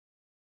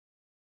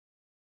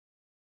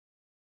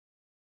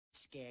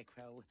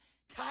Scarecrow.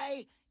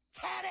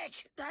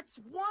 Titanic! That's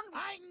one...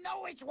 I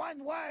know it's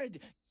one word!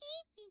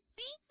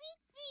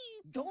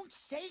 Don't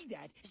say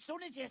that. As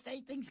soon as you say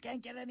things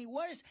can't get any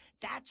worse,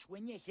 that's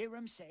when you hear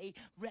him say,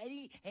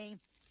 ready, aim,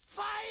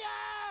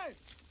 fire!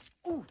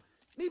 Ooh,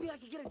 maybe I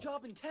could get a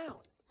job in town.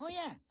 Oh,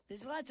 yeah.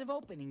 There's lots of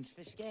openings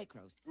for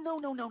scarecrows.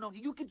 No.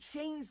 You could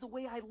change the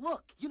way I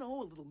look. You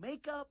know, a little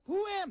makeup.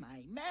 Who am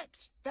I,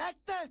 Max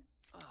Factor?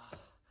 I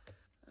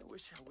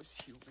wish I was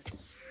human.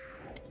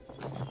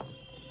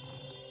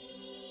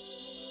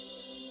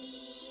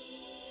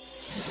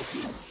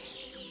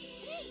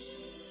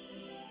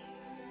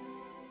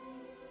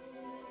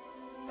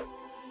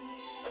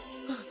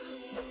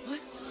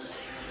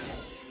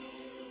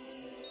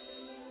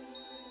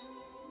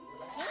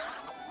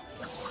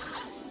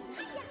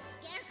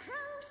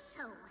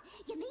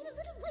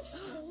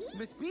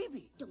 Miss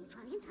Beebe! Don't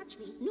try and touch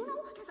me. No,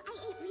 because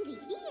I ain't really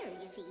here,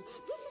 you see.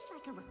 This is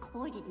like a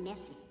recorded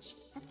message.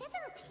 The feather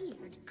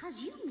appeared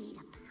because you made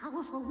a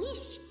powerful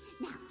wish.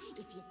 Now,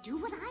 if you do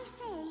what I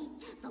say,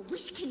 the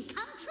wish can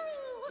come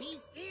true.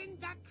 He's in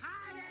the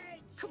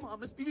cottage! Come on,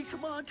 Miss Beebe,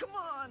 come on!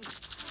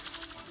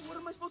 What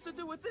am I supposed to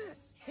do with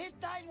this? Hit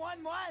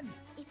 911!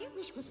 If your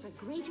wish was for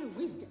greater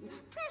wisdom,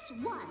 press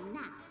 1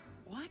 now.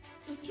 What?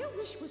 If your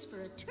wish was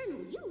for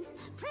eternal youth,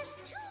 press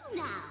 2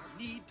 now.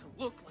 Need to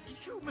look like a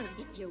human.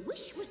 If your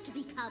wish was to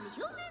become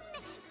human,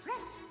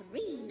 press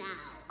 3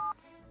 now.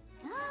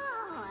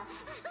 Oh,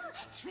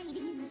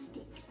 trading in the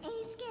sticks,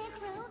 eh,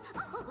 Scarecrow?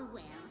 Oh,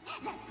 well,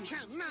 that's nice.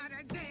 Come out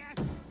of there!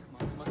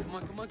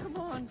 Come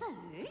on.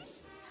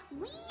 First,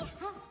 we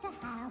have to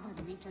have a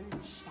little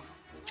chat.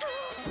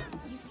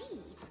 You see,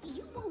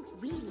 you won't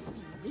really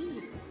be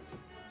real.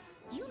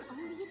 You'll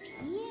only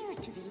appear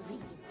to be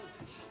real.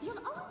 You'll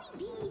only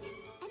be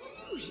an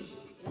illusion.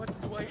 What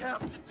do I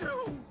have to do?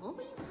 All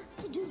you have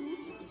to do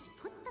is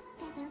put the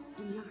feather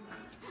in your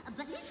heart.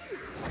 But listen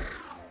now.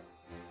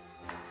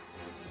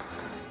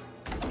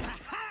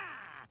 Aha!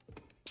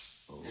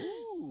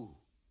 Ooh.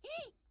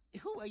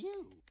 Who are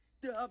you?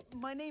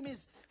 My name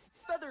is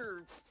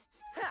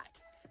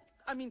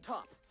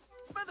Top.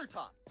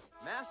 Feathertop.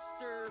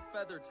 Master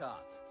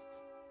Feathertop.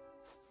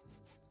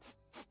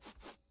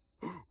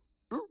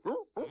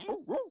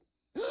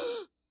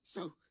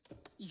 So,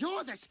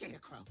 you're the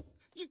Scarecrow.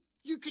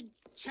 You could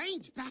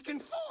change back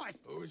and forth.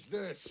 Who's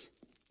this?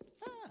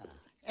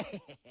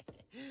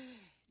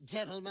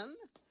 Gentlemen,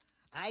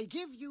 I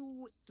give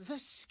you the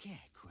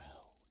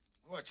Scarecrow.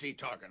 What's he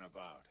talking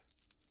about?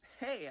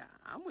 Hey,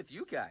 I'm with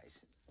you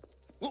guys.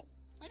 Whoa,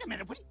 wait a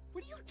minute. What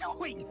are you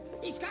doing?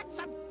 He's got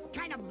some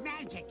kind of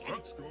magic.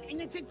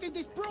 And it's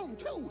this broom,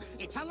 too.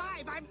 It's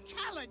alive, I'm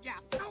telling you.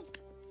 Oh.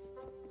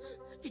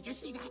 Did you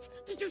see that?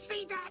 Did you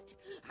see that?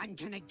 I'm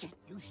gonna get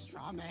you,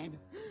 straw man.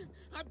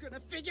 I'm gonna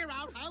figure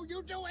out how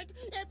you do it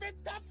if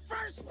it's the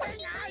first thing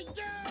I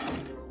do!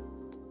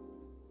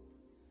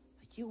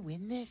 Are you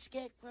in there,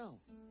 Scarecrow?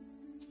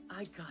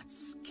 I got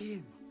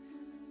skin.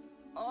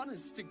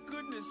 Honest to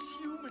goodness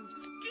human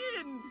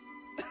skin.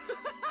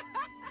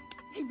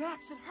 Hey,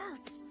 Max, it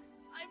hurts.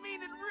 I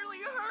mean, it really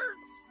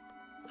hurts.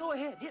 Go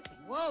ahead, hit me.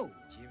 Whoa,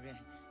 you're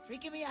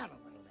freaking me out a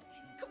little bit.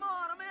 Come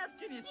on, I'm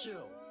asking you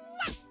to.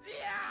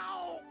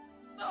 Ow!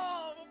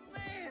 Oh,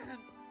 man!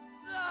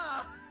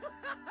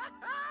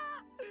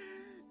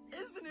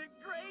 Isn't it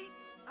great?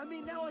 I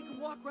mean, now I can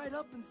walk right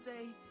up and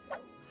say,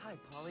 "Hi,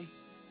 Polly.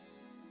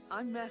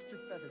 I'm Master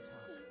Feathertop."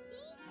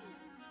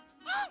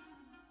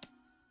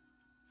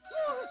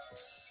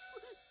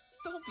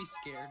 Don't be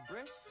scared,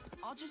 Briss.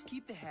 I'll just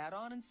keep the hat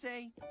on and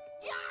say,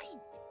 "Die!"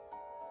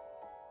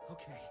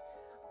 Okay,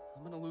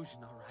 I'm an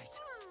illusion, all right.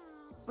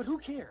 But who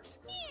cares?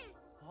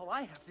 All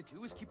I have to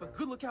do is keep a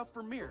good lookout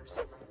for mirrors.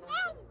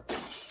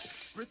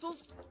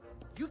 Bristles,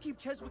 you keep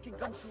Cheswick and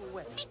Gumshoe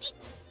away.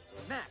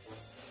 Max,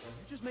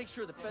 you just make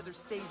sure the feather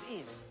stays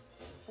in.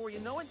 Before you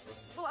know it,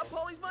 we'll have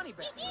Polly's money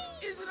back.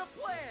 Is it a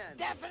plan?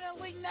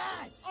 Definitely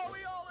not! Are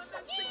we all in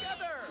this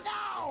together?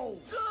 No!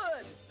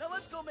 Good! Now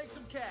let's go make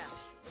some cash.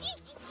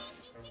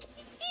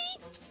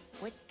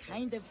 What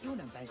kind of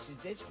universe is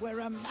this where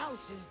a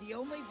mouse is the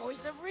only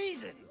voice of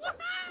reason?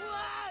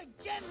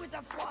 Again with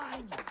the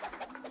flying!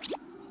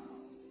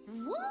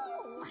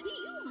 Whoa!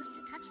 You must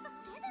have touched the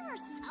feather or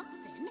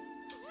something.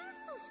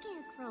 Careful,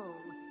 Scarecrow.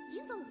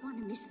 You don't want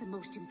to miss the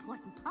most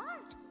important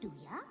part, do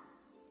ya?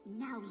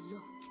 Now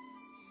look.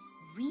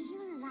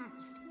 Real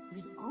life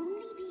will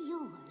only be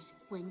yours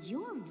when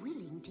you're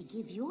willing to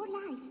give your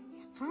life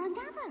for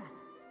another.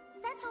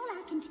 That's all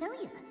I can tell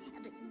you.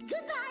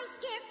 Goodbye,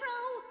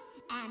 Scarecrow,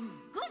 and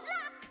good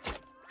luck!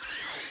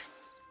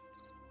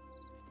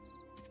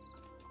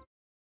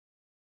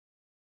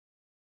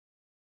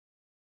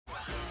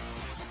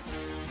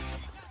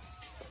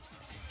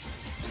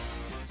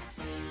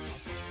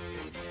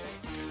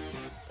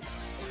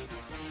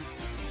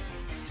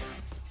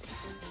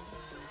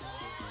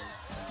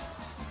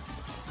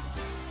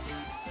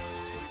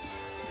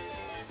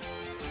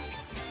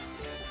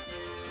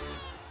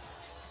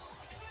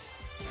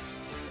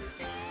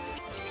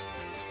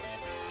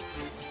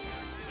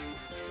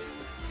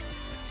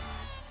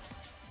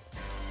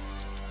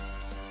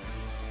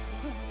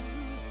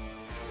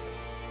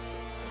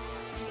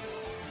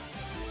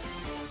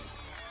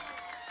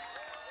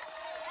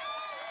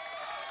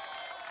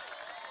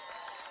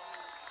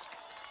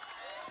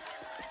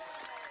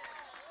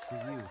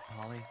 for you,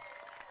 Polly.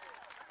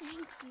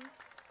 Thank you,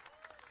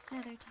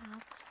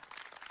 Feathertop.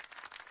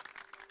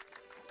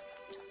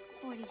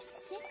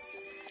 46,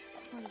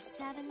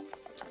 47,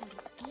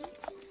 48,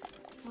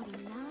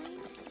 49,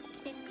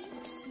 50,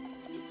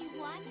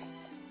 51,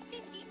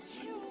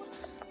 52.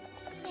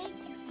 Thank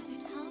you,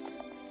 Feathertop.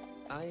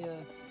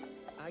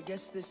 I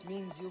guess this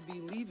means you'll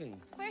be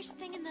leaving. First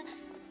thing in the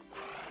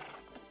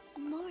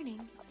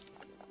morning.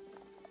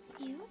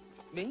 You?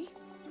 Me?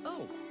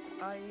 Oh,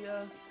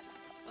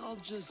 I'll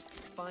just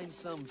find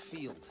some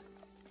field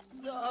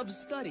of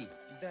study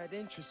that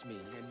interests me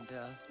and,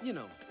 you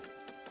know,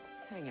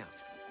 hang out.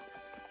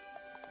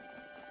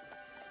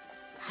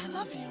 I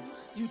love you.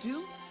 You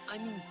do? I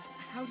mean,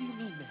 how do you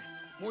mean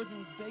that? More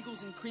than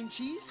bagels and cream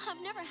cheese?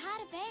 I've never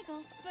had a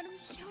bagel, but I'm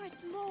sure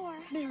it's more.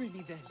 Marry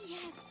me then.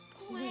 Yes.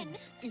 When?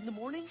 In the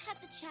morning?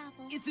 At the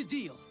chapel. It's a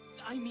deal.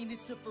 I mean,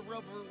 it's a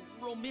forever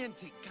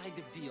romantic kind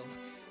of deal.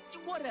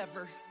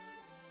 Whatever.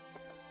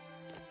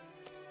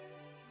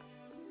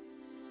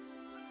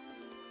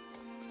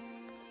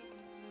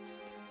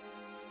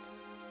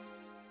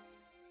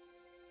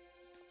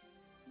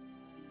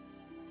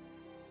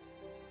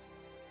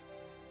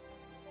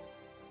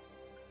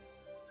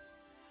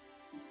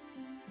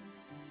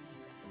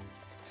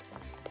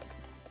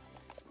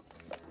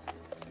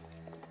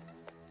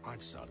 I'm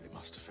sorry,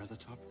 Master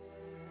Feathertop.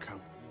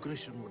 Count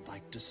Grisham would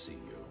like to see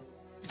you.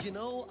 You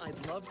know,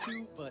 I'd love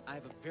to, but I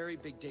have a very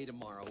big day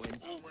tomorrow, and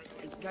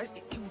guys,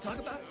 can we talk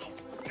about it?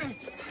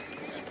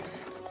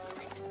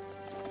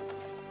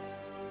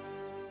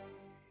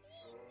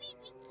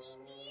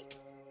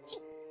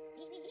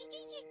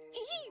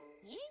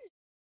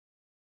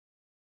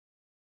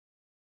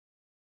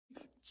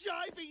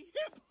 Jivey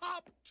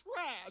hip-hop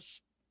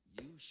trash!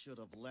 You should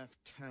have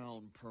left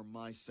town per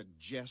my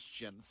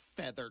suggestion,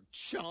 feather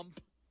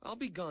chump. I'll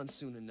be gone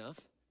soon enough.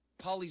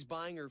 Polly's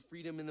buying her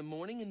freedom in the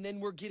morning, and then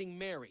we're getting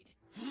married.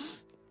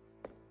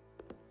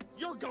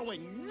 You're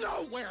going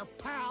nowhere,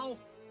 pal!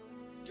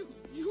 Do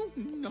you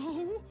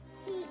know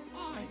who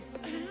I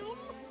am?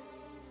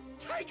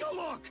 Take a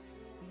look!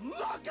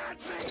 Look at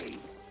me!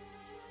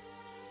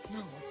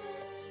 No.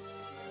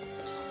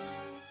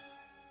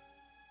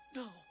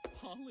 No.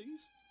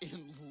 Polly's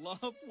in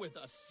love with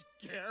a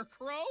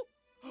scarecrow?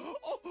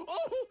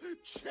 Oh,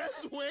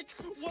 Cheswick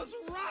was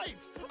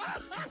right!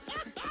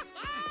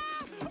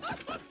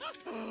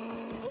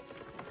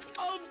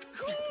 Of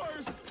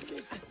course!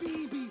 It's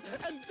Phoebe,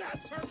 and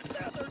that's her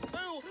feather,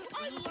 too!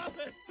 I love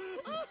it!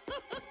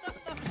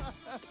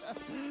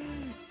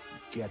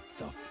 Get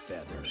the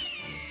feather.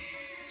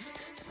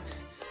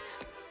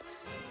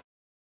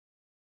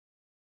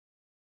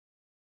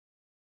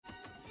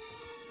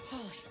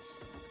 Polly.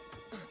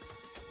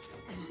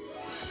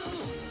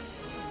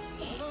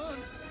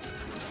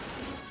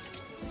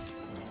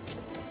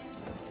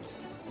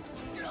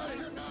 Get out of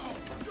here now!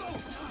 Go!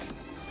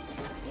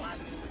 What?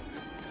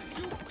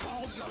 You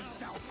call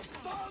yourself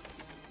thugs?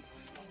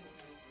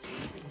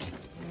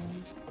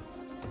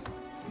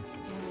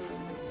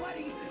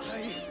 Buddy, I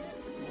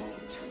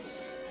won't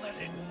let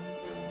it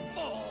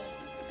fall.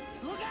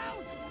 look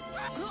out!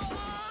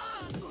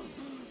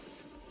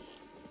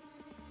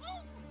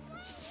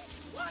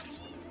 What?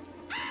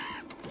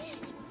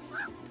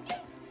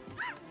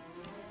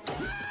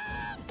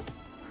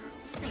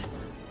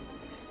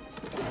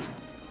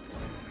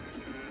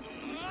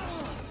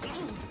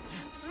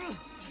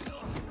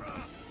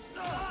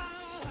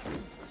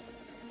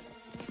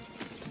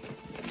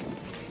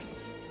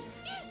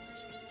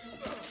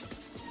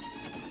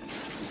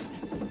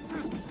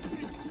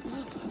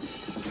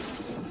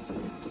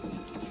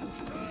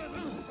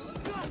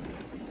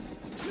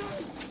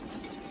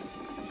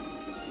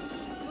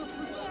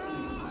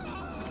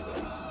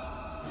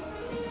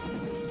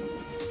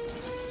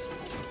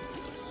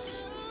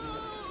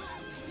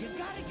 You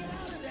gotta get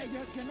out of there,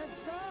 you're gonna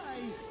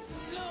die!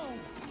 No!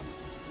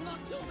 Not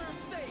till they're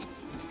safe!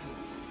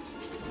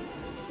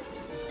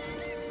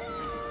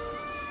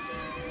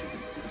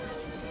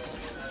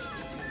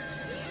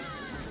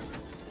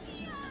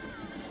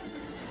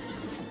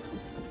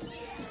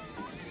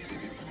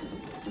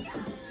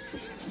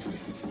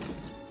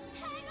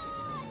 Hang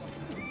on!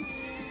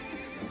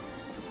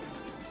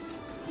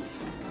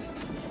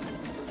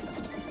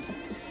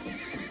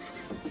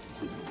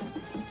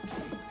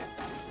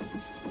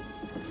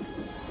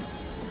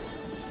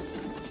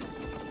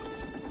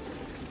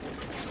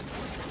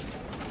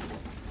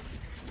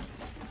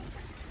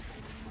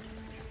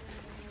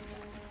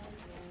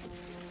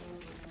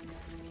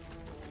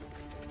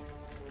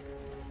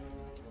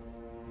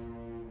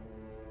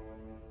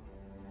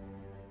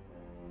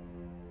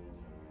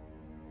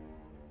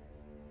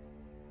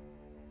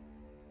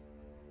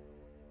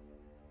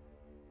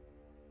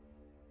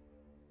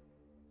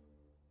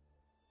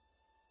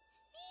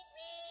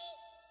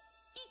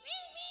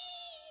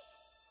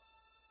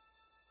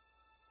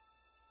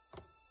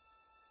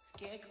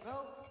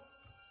 Scarecrow?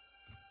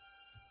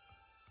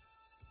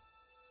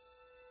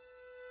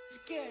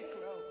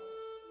 Scarecrow.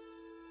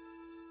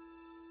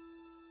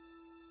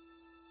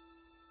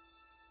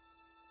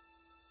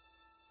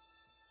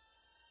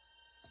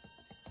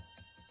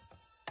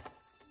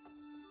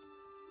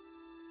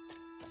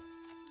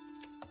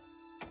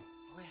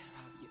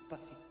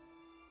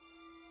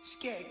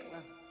 Scarecrow.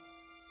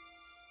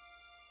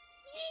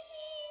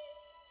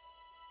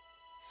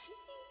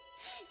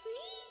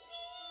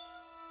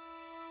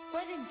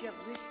 Why didn't you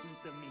listen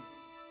to me?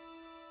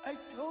 I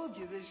told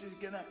you this is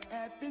gonna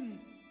happen.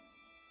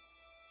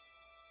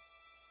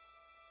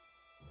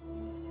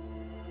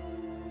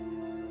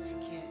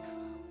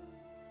 Scarecrow.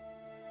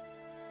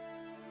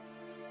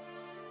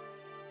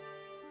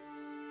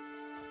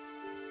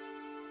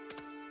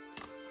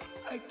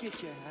 I'll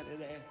get you out of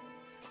there.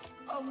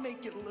 I'll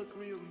make it look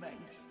real nice.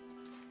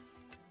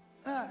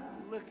 Ah,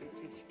 look at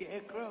you,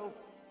 Scarecrow.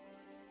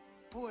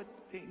 Poor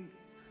thing.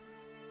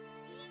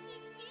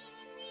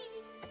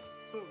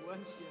 For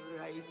once you're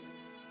right.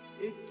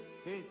 It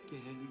can't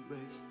get any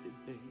worse than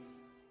this.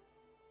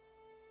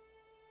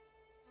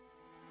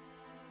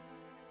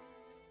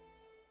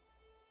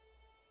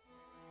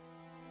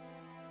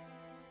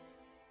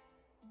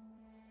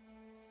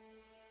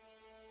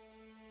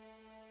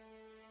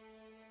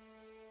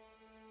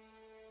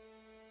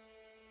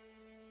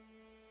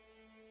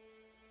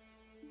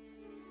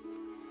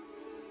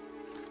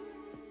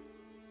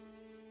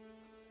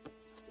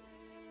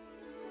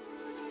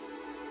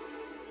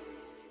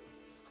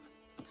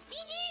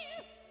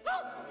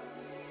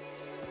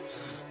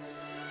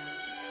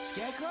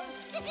 Scarecrow?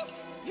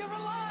 You're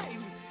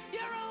alive!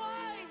 You're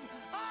alive!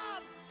 Ah,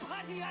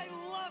 buddy, I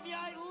love you!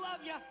 I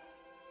love you!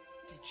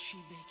 Did she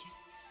make it?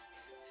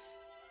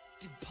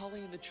 Did Polly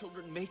and the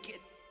children make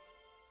it?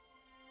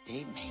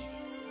 They made it.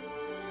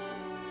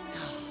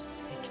 Oh,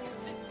 thank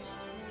heavens.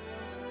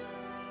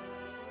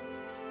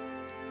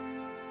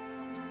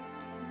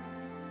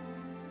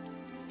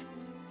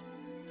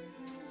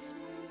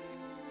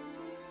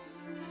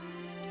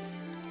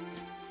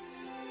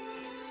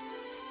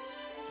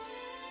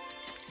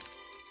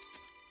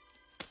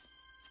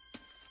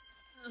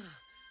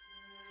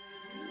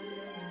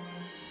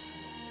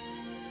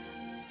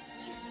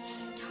 You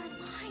saved our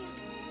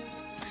lives.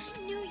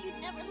 I knew you'd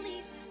never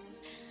leave us.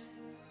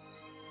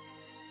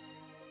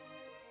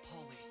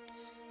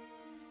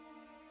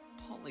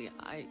 Polly,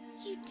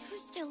 You do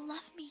still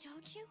love me,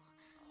 don't you?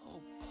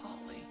 Oh,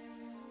 Polly.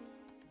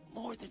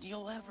 More than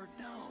you'll ever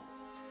know.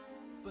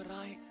 But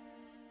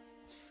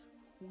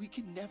we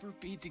can never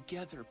be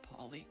together,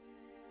 Polly.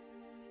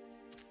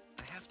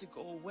 I have to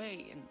go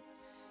away and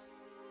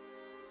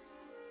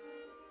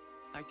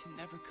I can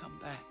never come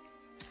back.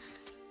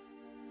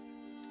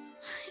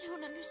 I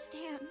don't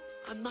understand.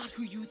 I'm not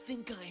who you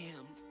think I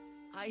am.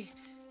 I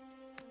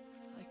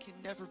can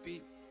never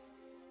be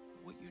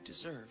what you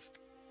deserve.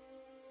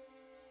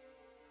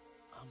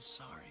 I'm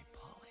sorry,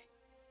 Polly.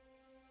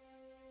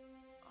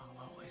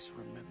 I'll always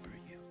remember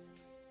you.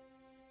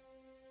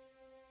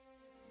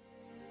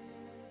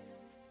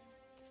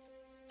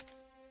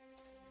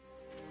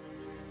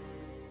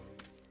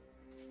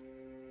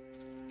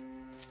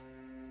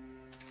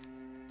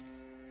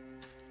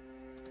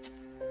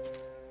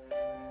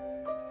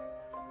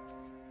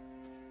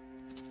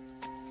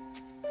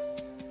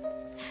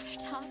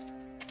 Feathertop.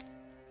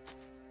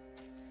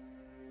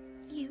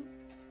 You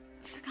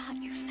forgot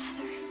your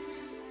feather.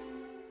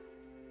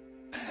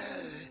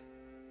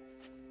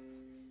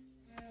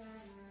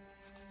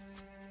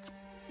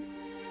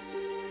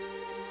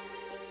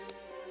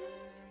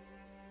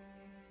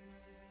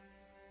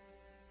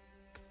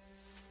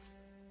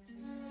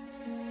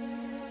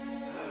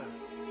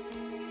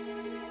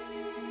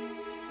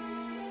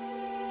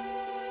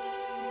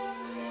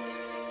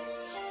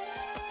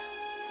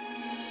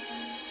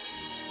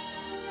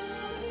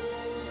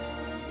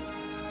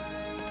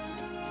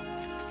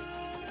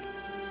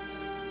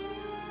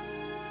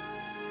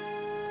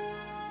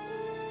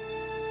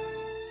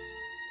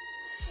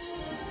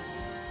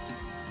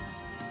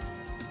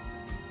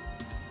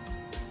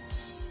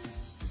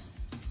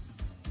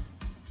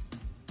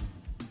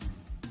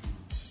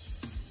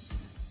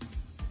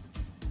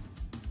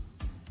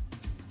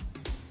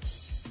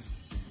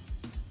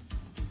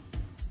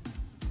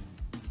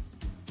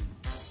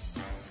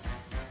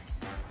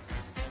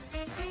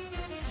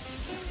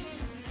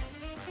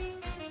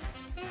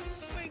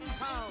 Swing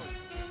town!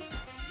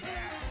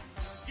 Yeah!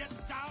 Get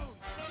down,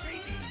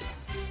 baby!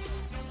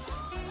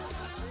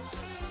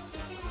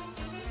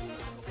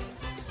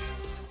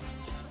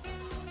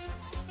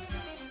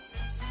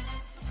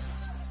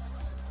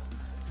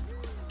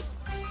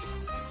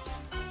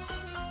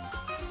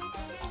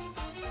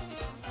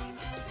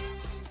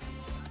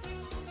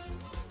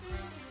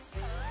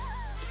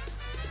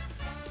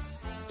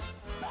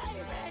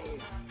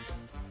 Baby!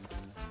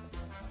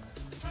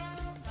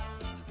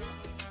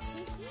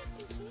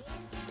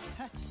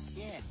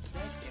 Yeah,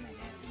 that's gonna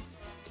happen.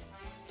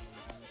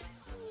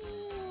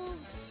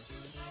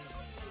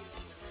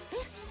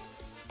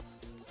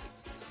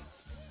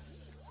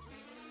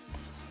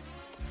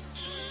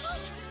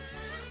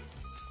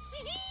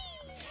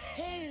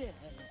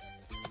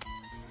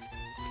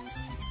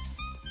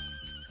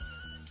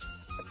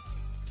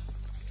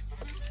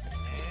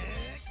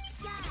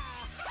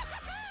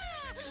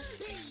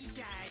 He's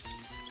a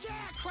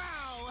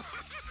scarecrow!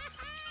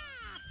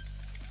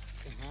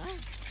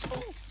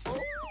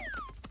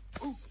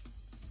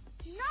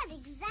 Not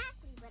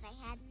exactly what I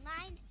dad in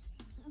mind,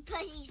 but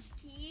he's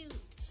cute.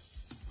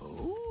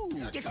 Oh.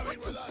 You're coming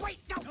with us.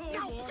 Wait, no,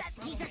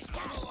 he's a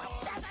scarecrow.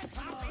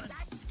 Feathertop is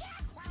a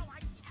scarecrow,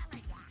 I'm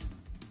telling ya.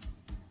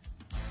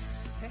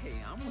 Hey,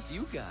 I'm with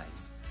you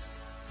guys.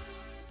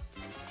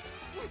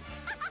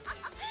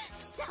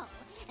 So,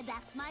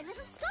 that's my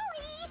little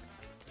story.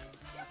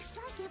 Looks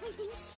like everything's